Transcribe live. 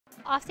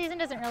Off-season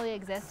doesn't really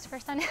exist for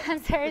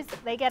Sundancers.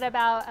 They get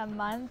about a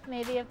month,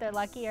 maybe if they're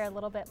lucky, or a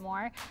little bit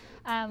more.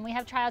 We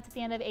have tryouts at the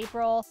end of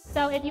April.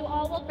 So if you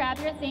all will grab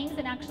your things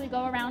and actually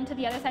go around to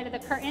the other side of the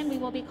curtain, we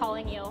will be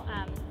calling you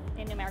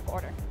in numerical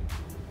order.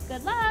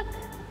 Good luck!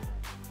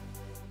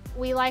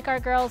 We like our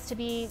girls to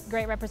be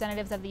great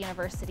representatives of the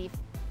university.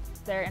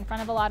 They're in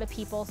front of a lot of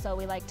people, so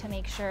we like to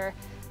make sure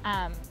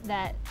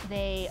that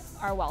they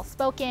are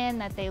well-spoken,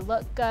 that they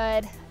look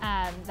good,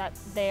 that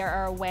they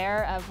are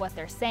aware of what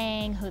they're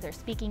saying, who they're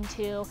speaking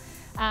to.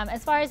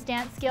 As far as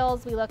dance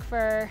skills, we look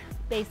for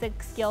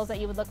basic skills that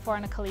you would look for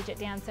in a collegiate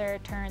dancer: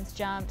 turns,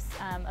 jumps,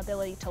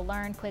 ability to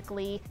learn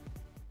quickly.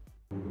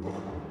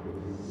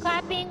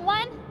 Clapping,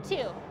 1,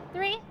 2,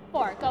 3,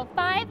 4. Go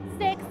 5,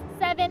 6,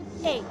 7,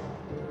 8.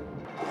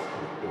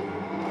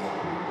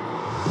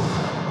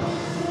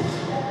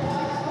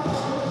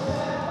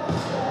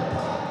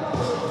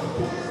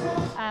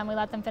 We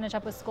let them finish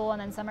up with school,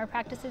 and then summer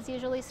practices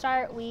usually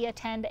start. We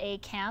attend a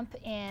camp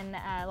in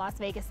Las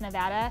Vegas,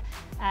 Nevada,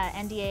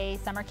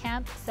 NDA summer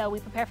camp. So we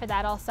prepare for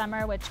that all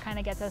summer, which kind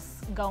of gets us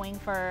going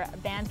for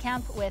band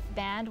camp with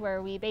band,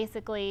 where we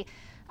basically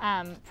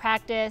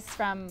practice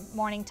from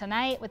morning to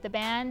night with the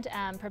band,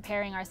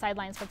 preparing our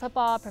sidelines for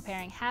football,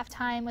 preparing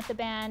halftime with the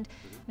band,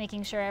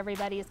 making sure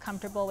everybody is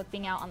comfortable with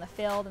being out on the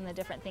field and the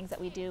different things that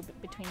we do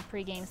between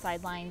pregame,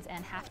 sidelines,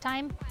 and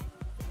halftime.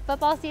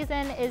 Football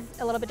season is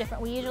a little bit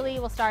different. We usually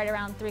will start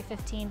around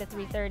 3:15 to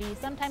 3:30,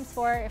 sometimes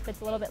 4 if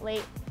it's a little bit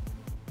late.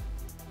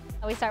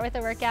 We start with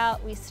a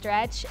workout, we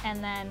stretch,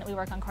 and then we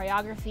work on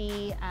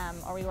choreography,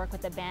 or we work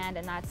with the band,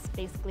 and that's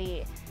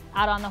basically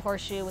out on the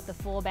horseshoe with the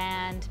full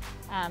band,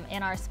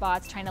 in our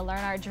spots, trying to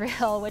learn our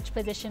drill. Which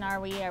position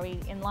are we? Are we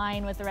in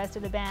line with the rest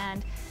of the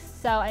band?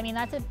 So, I mean,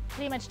 that's a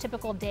pretty much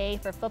typical day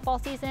for football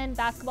season.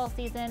 Basketball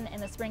season,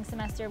 in the spring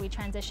semester, we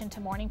transition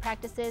to morning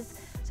practices.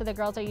 So the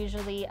girls are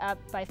usually up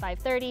by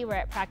 5:30. We're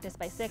at practice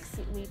by 6.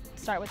 We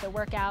start with a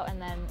workout,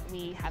 and then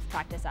we have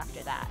practice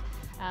after that.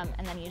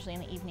 And then usually in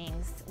the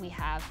evenings, we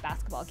have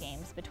basketball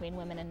games between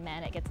women and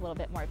men. It gets a little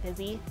bit more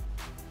busy.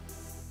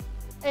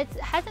 It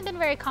hasn't been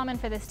very common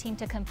for this team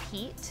to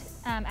compete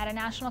at a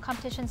national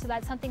competition, so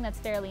that's something that's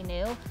fairly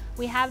new.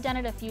 We have done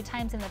it a few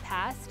times in the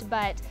past,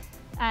 but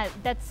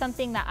that's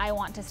something that I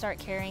want to start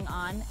carrying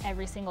on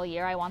every single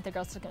year. I want the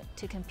girls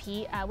to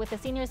compete. With the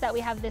seniors that we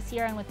have this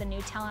year and with the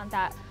new talent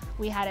that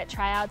we had at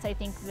tryouts, I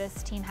think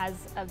this team has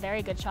a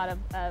very good shot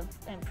of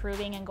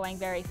improving and going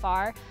very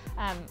far.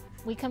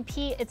 We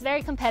compete, it's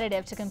very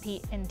competitive to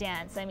compete in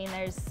dance. I mean,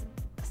 there's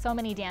so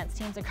many dance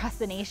teams across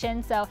the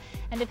nation,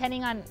 and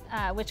depending on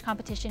which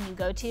competition you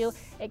go to,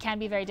 it can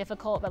be very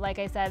difficult. But like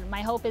I said,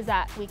 my hope is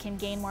that we can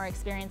gain more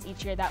experience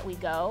each year that we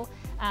go,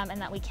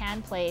 and that we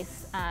can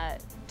place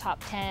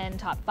top 10,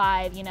 top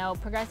 5, you know,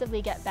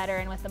 progressively get better.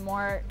 And with the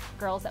more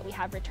girls that we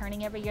have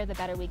returning every year, the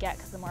better we get,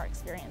 because the more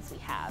experience we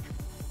have.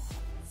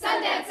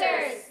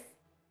 Sundancers!